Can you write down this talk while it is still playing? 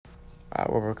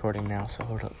Alright, we're recording now, so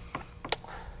hold up.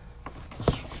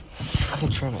 I can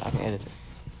trim it, I can edit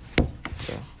it.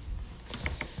 So,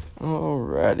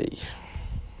 alrighty.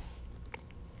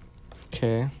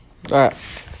 Okay.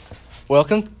 Alright.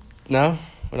 Welcome. No,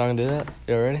 we're not gonna do that.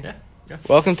 You all ready? Yeah.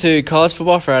 Welcome to College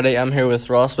Football Friday. I'm here with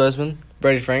Ross Bozeman,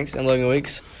 Brady Franks, and Logan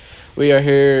Weeks. We are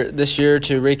here this year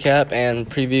to recap and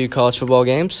preview college football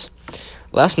games.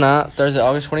 Last night, Thursday,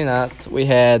 August 29th, we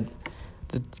had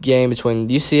the game between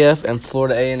UCF and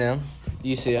Florida A&M.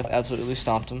 UCF absolutely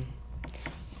stomped them.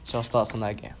 What's y'all's thoughts on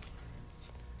that game?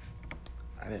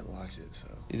 I didn't watch it, so.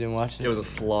 You didn't watch it? It was a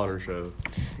slaughter show.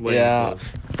 Yeah.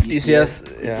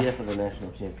 UCF are the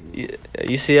national champions.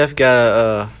 UCF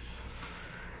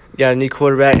got a new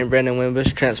quarterback in Brandon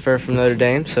Wimbush, transferred from Notre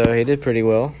Dame, so he did pretty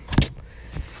well.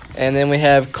 And then we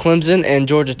have Clemson and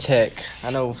Georgia Tech.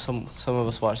 I know some of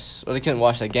us watched. Well, they couldn't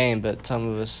watch that game, but some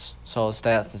of us saw the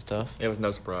stats and stuff. It was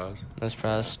no surprise. No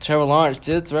surprise. Trevor Lawrence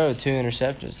did throw 2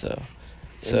 interceptions, though.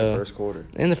 In the first quarter.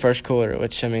 In the first quarter,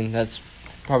 which, I mean, that's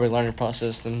probably a learning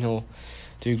process, and he'll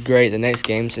do great the next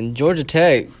games. And Georgia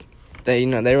Tech, they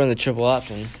run the triple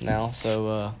option now,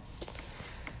 so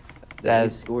They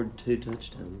scored 2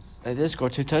 touchdowns. they did score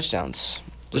 2 touchdowns.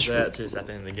 Was that just at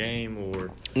the end of the game, or?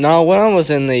 No, one was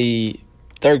in the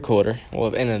third quarter.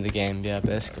 Well, end of the game, yeah,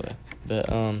 basically. But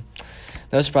no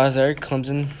surprise there.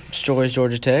 Clemson destroys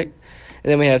Georgia Tech. And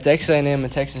then we have Texas A&M and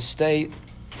Texas State.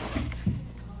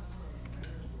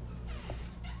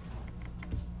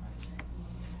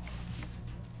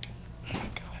 Oh,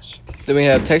 gosh. Then we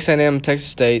have Texas A&M and Texas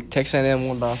State. Texas A&M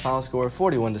won by a final score of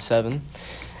 41-7.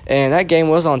 And that game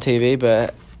was on TV,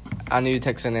 but I knew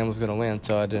Texas A&M was going to win,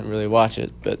 so I didn't really watch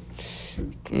it. But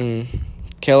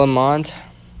Kellen Mond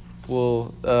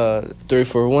threw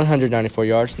for 194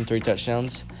 yards and 3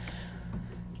 touchdowns.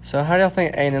 So how do y'all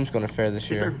think A&M's going to fare this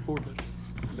year?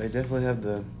 They definitely have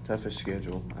the toughest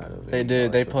schedule out of it. They do.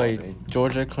 They play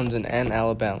Georgia, Clemson, and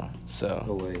Alabama. So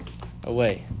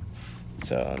away.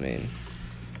 So, I mean,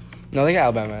 no, they got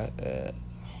Alabama at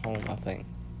home, I think.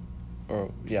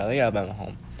 They got Alabama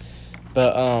home.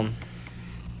 But,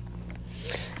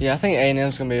 yeah, I think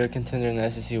A&M's going to be a contender in the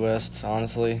SEC West,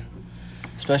 honestly.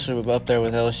 Especially up there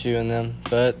with LSU and them.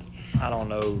 But I don't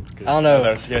know. I don't know.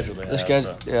 Their schedule they have.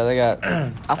 So. Yeah, they got.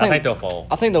 I think they'll fall.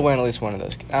 I think they'll win at least one of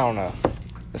those. I don't know.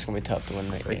 It's going to be tough to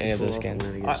win any of those games.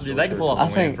 They can pull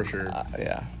off a win for sure.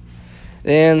 Yeah.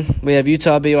 Then we have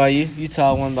Utah, BYU.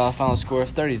 Utah won by a final score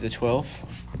of 30-12.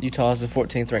 Utah is the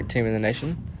 14th ranked team in the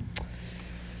nation.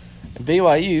 And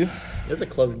BYU. It was a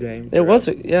close game. It was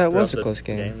a close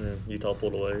game. Utah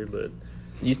pulled away, but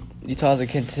Utah's a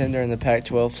contender in the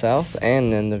Pac-12 South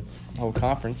and in the whole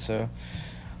conference, so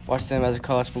watch them as a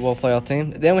college football playoff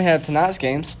team. Then we have tonight's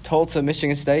games, Tulsa,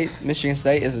 Michigan State. Michigan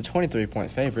State is a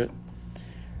 23-point favorite.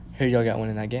 Who y'all got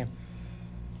winning that game?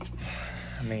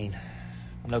 I mean,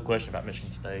 no question about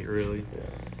Michigan State, really.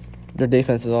 Their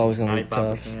defense is always going to be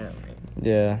tough. 95%.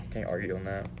 Yeah. Can't argue on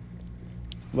that.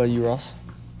 What about you, Ross?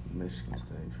 Michigan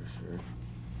State for sure.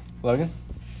 Logan?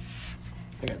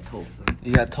 I got Tulsa.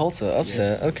 You got Tulsa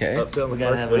upset. Yes. Okay. Upset on the We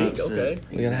gotta first have an week. upset. Okay.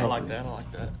 We gotta I have- like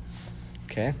that.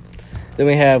 Okay. Then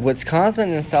we have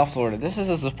Wisconsin and South Florida. This is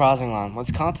a surprising line.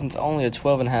 Wisconsin's only a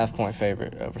 12.5-point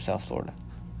favorite over South Florida.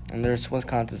 And there's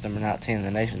Wisconsin's number 19 in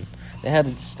the nation. They had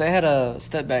a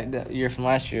step back that year from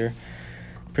last year.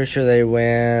 Pretty sure they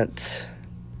went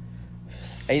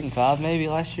 8-5 maybe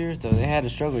last year. So they had a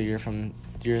struggle year from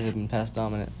years that have been past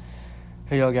dominant.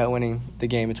 Who y'all got winning the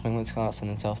game between Wisconsin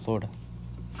and South Florida?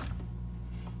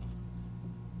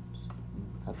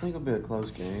 I think it'll be a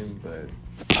close game, but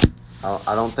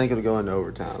I don't think it'll go into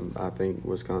overtime. I think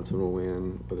Wisconsin will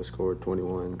win with a score of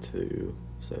 21-17.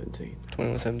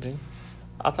 21-17?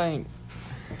 I think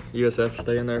USF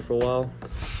stay in there for a while,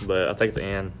 but I think at the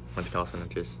end, Wisconsin will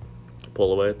just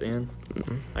pull away at the end.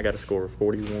 Mm-hmm. I got a score of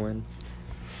 41-27.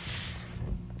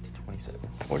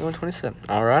 41-27.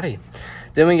 Alrighty.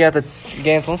 Then we got the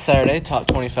games on Saturday, top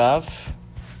 25.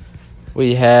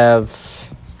 We have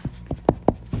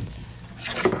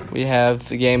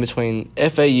the game between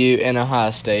FAU and Ohio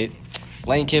State.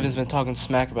 Lane Kiffin's been talking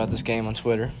smack about this game on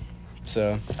Twitter.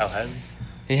 So How had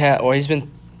he's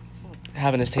been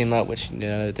having his team up, which they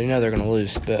know they're going to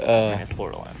lose. But it's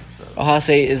Florida line, so. Ohio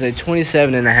State is a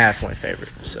 27.5-point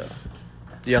favorite. So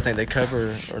do y'all think they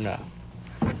cover or no?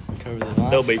 Cover the line?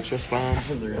 They'll be just fine. I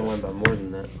think they're going to win by more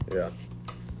than that. Yeah.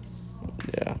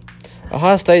 Yeah.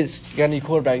 Ohio State's got a new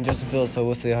quarterback in Justin Fields, so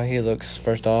we'll see how he looks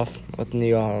first off with the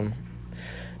new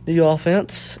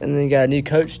offense. And then you got a new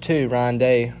coach, too, Ryan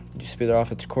Day. Used to be their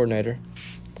offensive coordinator.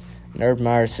 And Urban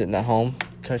Meyer's sitting at home,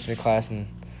 coaching a class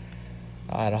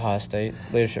at Ohio State,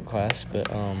 leadership class. But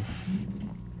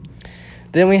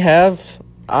Then we have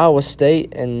Iowa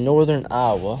State and Northern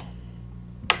Iowa.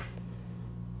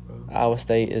 Iowa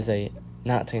State is a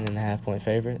 19.5-point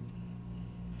favorite.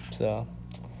 So,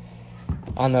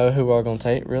 I know who we're going to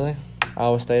take, really.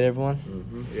 Iowa State, everyone.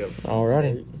 Mm-hmm. Yep.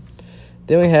 Alrighty.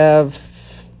 Then we have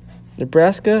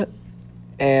Nebraska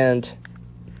and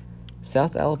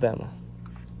South Alabama.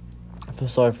 I feel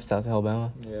sorry for South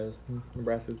Alabama. Yeah,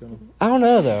 Nebraska's gonna. I don't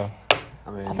know, though.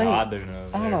 I mean, I think- I do know.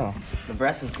 I don't know.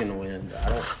 Nebraska's gonna win.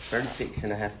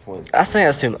 36.5 points. I think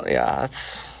that's too much. Yeah,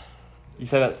 that's. You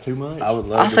say that's too much? I would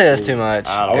love. I to say that's see- too much.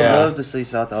 I I would Yeah. love to see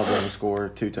South Alabama score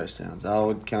 2 touchdowns. I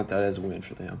would count that as a win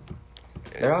for them.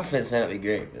 Their offense may not be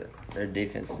great, but their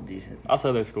defense is decent. I'll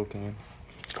say they score 10.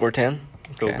 Score 10.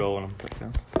 Field Okay. goal and a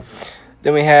touchdown.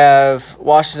 Then we have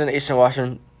Washington, Eastern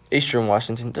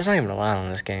Washington. There's not even a line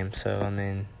on this game, so I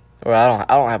mean, or I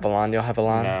don't have a line. Do y'all have a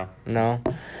line? No.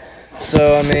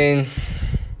 So I mean,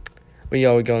 we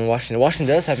all would go in Washington.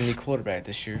 Washington does have a new quarterback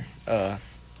this year.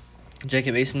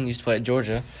 Jacob Eason used to play at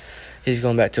Georgia. He's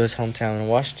going back to his hometown in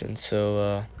Washington.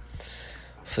 So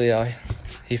see how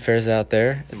he fares out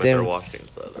there. But they're Washington,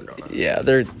 so they're gonna. Yeah,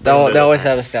 They'll they do always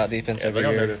their have a stout defense Yeah, every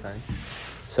they're gonna do year. their thing.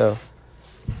 So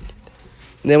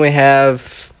then we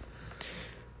have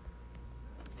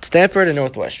Stanford and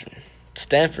Northwestern.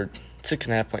 Stanford,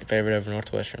 6.5-point favorite over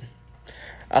Northwestern.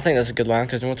 I think that's a good line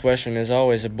because Northwestern is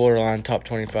always a borderline top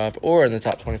 25 or in the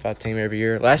top 25 team every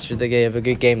year. Last year they gave a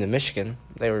good game to Michigan.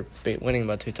 They were winning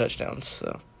by 2 touchdowns.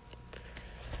 So,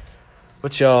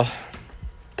 what y'all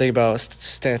think about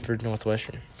Stanford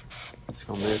Northwestern? It's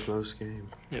gonna be a close game.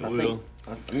 It I will.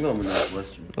 I'm going with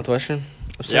Northwestern. Northwestern?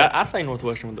 Upset? Yeah, I say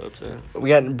Northwestern with the upset. We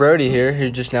got Brody here who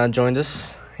just now joined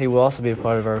us. He will also be a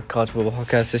part of our college football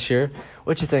podcast this year.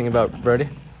 What you think about Brody?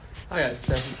 I got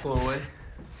Stephen pull away.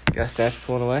 Got staff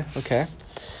pulling away. Okay.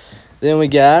 Then we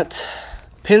got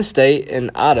Penn State and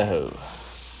Idaho.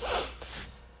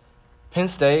 Penn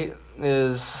State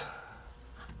is,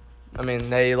 I mean,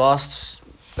 they had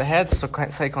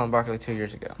Saquon Barkley 2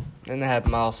 years ago. Then they had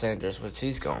Miles Sanders, which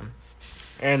he's gone.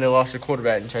 And they lost their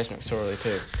quarterback in Chase McSorley,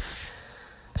 too.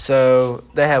 So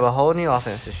they have a whole new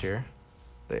offense this year.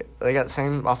 They got the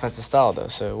same offensive style, though.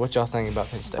 So what y'all think about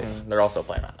Penn State? They're also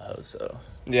playing Idaho, so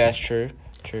Yeah, it's true.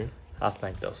 True. I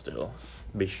think they'll still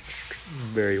be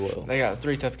very well. They got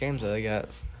 3 tough games, though. They got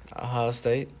Ohio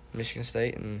State, Michigan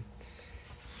State, and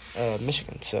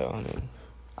Michigan. So, I mean,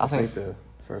 I I think the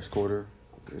first quarter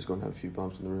is going to have a few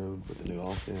bumps in the road with the new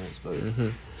offense, but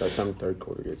Mhm. by the time the third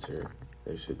quarter gets here,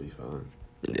 they should be fine.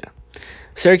 Yeah.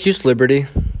 Syracuse Liberty.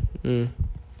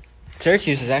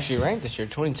 Syracuse is actually ranked this year,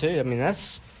 22. I mean,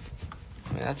 that's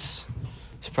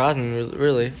surprising,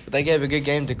 really. But they gave a good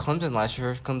game to Clemson last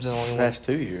year. Clemson only won. Past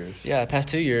 2 years. Yeah, past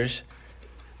 2 years.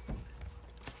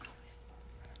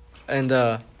 And,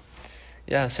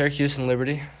 yeah, Syracuse and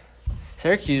Liberty.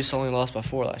 Syracuse only lost by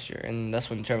 4 last year, and that's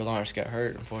when Trevor Lawrence got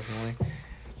hurt, unfortunately.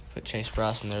 Put Chase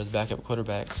Bryce in there as backup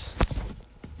quarterbacks.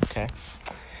 Okay.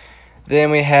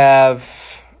 Then we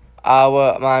have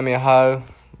Iowa, Miami, Ohio.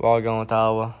 We're all going with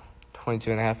Iowa.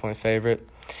 22.5-point favorite.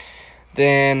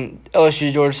 Then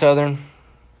LSU, Georgia Southern.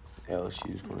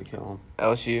 LSU's going to kill them.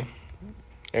 LSU.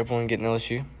 Everyone getting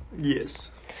LSU.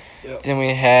 Yes. Then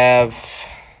we have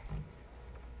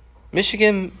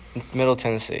Michigan, Middle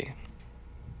Tennessee.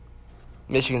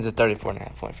 Michigan's a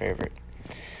 34.5-point favorite.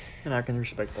 And I can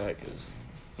respect that because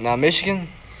Now, Michigan,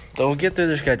 they'll get through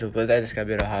their schedule, but they just got to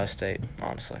beat Ohio State,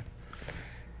 honestly.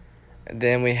 And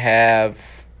then we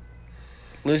have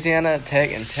Louisiana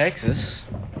Tech and Texas.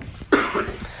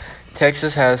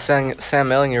 Texas has Sam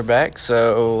Ehlinger back,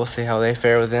 so we'll see how they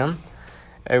fare with them.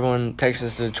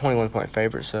 Texas is a 21-point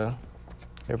favorite, so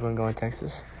everyone going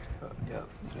Texas. Yep.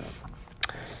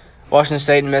 Washington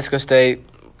State and Mexico State.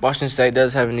 Washington State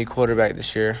does have a new quarterback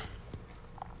this year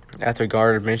after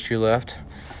Gardner Minshew left.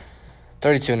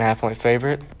 32.5-point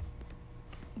favorite.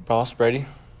 Boss Brady,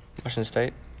 Washington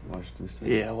State. Washington State.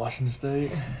 yeah, Washington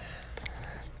State.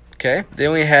 Okay,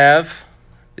 then we have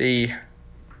the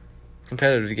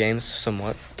competitive games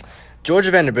somewhat.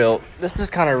 Georgia Vanderbilt. This is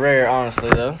kind of rare, honestly,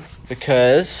 though,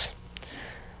 because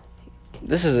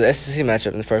this is an SEC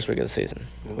matchup in the first week of the season,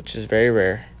 which is very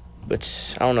rare.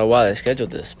 Which I don't know why they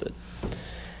scheduled this, but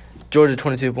Georgia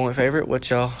 22-point favorite. What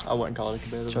y'all? I wouldn't call it a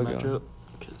competitive Chuck matchup.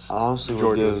 I honestly would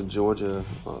Georgia's- give Georgia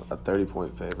a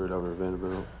 30-point favorite over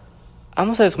Vanderbilt. I'm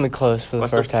gonna say it's gonna be close for the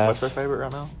What's first their, half. What's their favorite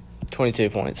right now? 22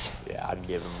 points. Yeah, I'd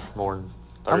give them more than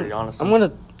 30, honestly.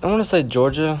 I'm gonna say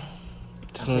Georgia.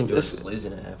 I think Georgia's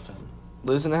losing at halftime.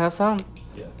 Losing at halftime.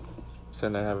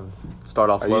 Send they have them start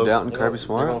off Are slow. you doubting They're Kirby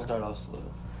gonna Smart? start off slow.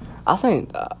 I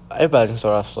think everybody's gonna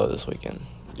start off slow this weekend.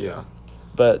 Yeah.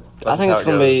 But I That's think how it's it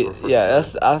going to be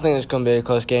goes for I think it's going to be a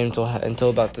close game until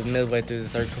about the midway through the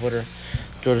third quarter.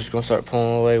 Georgia's going to start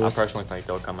pulling away I with personally think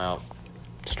they'll come out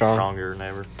strong. stronger than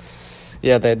ever.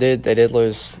 Yeah, they did. They did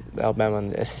lose Alabama in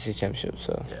the SEC championship,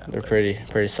 so Yeah, they're but-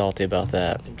 pretty salty about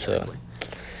that. Exactly.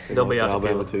 They They'll be lost out to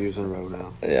Alabama kill. 2 years in a row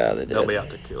now. So yeah, they did. They'll be out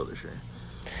to kill this year.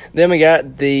 Then we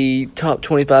got the top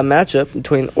 25 matchup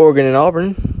between Oregon and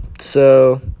Auburn.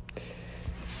 So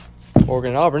Oregon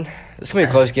and Auburn. It's gonna be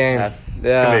a close game. It's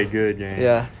yeah, gonna be a good game.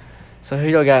 yeah. So who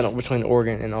y'all got between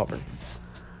Oregon and Auburn?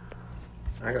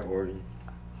 I got Oregon.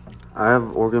 I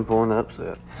have Oregon pulling the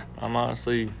upset. I'm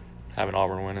honestly having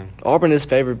Auburn winning. Auburn is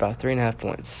favored by 3.5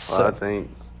 points. Well, So I think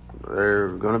they're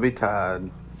going to be tied,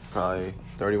 probably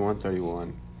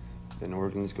 31-31. Then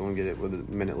Oregon's going to get it with a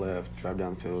minute left, drive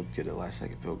down the field, get a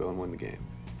last-second field goal, and win the game.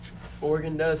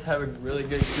 Oregon does have a really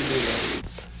good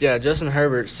QB. yeah, Justin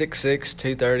Herbert, 6'6",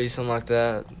 230, something like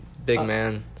that. Big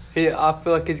man. I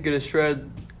feel like he's gonna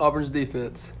shred Auburn's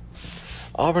defense.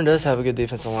 Auburn does have a good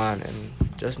defensive line, and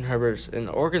Justin Herbert's and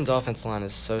Oregon's offensive line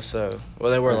is so.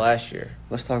 Well, they were last year.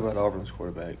 Let's talk about Auburn's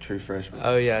quarterback, true freshman.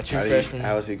 Oh yeah, true freshman.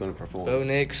 How is he going to perform? Bo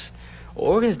Nix.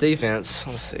 Oregon's defense,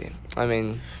 let's see. I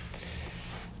mean,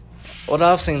 what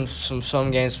I've seen from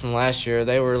some games from last year,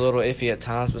 they were a little iffy at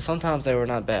times, but sometimes they were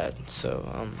not bad.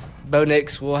 So, Bo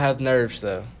Nix will have nerves,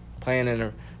 though, playing in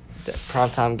a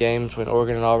primetime game between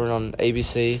Oregon and Auburn on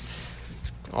ABC.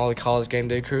 All the college game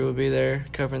day crew will be there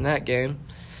covering that game.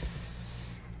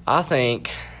 I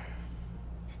think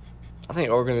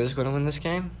Oregon is going to win this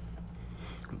game.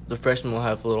 The freshman will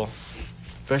have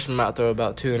freshman might throw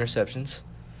about 2 interceptions.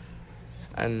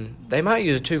 And they might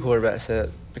use a 2 quarterback set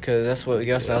because that's what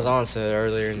Gus Malzahn said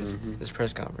earlier in his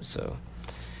press conference. So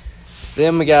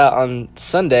then we got on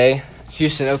Sunday,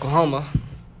 Houston, Oklahoma.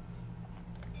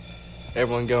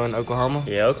 Everyone going Oklahoma.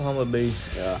 Yeah, Oklahoma B.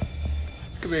 Yeah.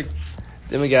 Could be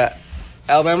Then we got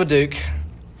Alabama, Duke.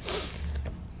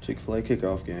 Chick-fil-A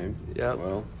kickoff game. Yep.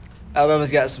 Well,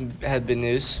 Alabama's got had big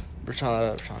news.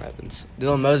 Rashawn Evans.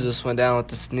 Dylan Moses went down with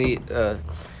this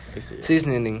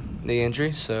season-ending knee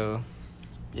injury. So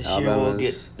This year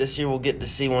Alabama's- we'll get to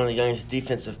see one of the youngest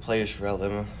defensive players for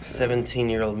Alabama.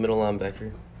 17-year-old middle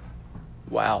linebacker.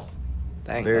 wow,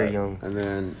 dang, Very bro. young. and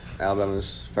then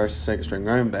Alabama's first and second string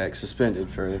running back suspended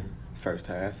for the first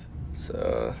half.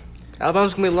 So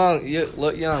Alabama's gonna be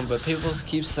look young, but people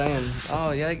keep saying,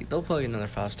 "Oh yeah, they'll plug another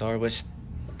 5-star," which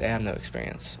they have no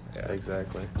experience. Yeah.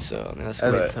 Exactly. So I mean that's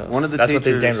gonna be As tough. one of the That's what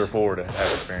teachers, these games are for, to have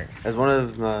experience. As one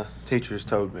of my teachers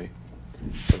told me,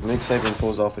 if Nick Saban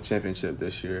pulls off a championship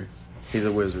this year, he's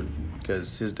a wizard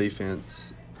because his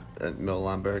defense at middle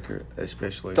linebacker,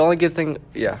 especially, The only good thing,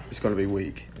 yeah, it's going to be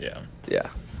weak. Yeah. yeah.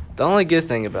 The only good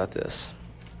thing about this,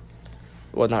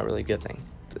 well, not really a good thing,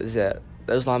 is that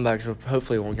those linebackers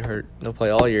hopefully won't get hurt. They'll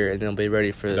play all year and they'll be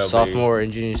ready for the They'll be- sophomore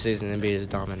and junior season and be as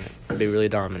dominant. Be really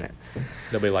dominant.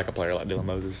 They'll be like a player like Dylan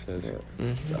Moses says.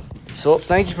 Yeah. So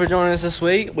thank you for joining us this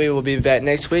week. We will be back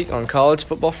next week on College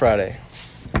Football Friday.